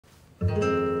Run,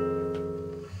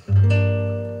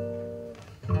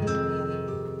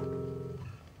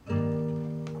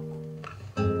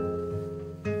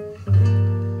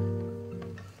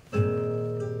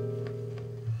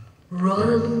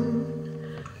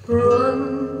 run,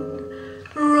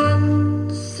 run,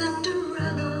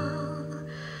 Cinderella,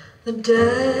 the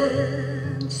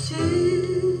dance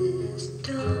is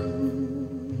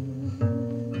done.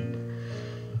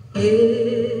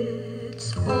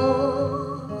 It's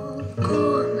all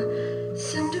gone,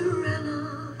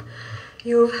 Cinderella,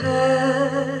 you've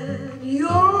had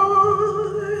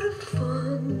your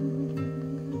fun.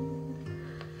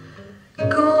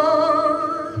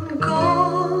 Gone,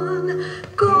 gone,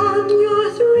 gone your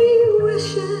 3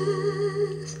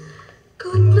 wishes.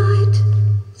 Good night,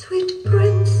 sweet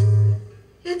prince,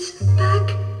 it's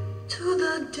back to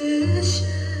the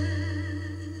dishes.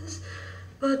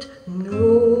 But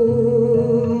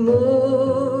no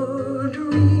more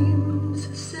dreams,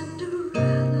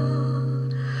 Cinderella,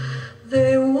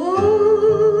 they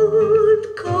won't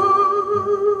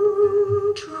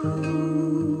come true.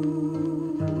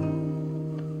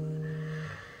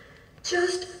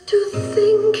 Just to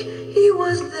think he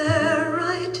was there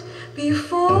right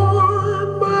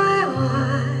before my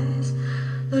eyes,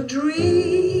 the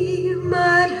dream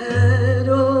I'd had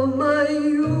all my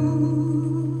youth.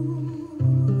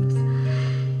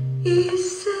 He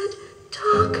said,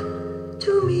 talk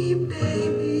to me,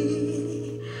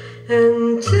 baby,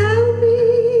 and tell me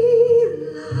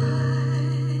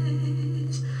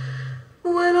lies,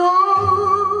 when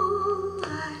all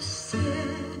I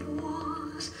said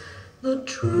was the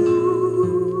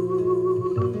truth.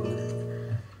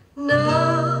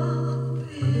 Now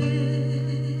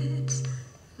it's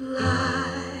fly,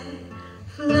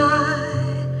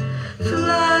 fly,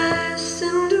 fly,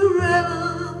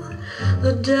 Cinderella,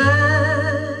 the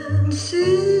dance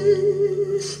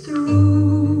is through.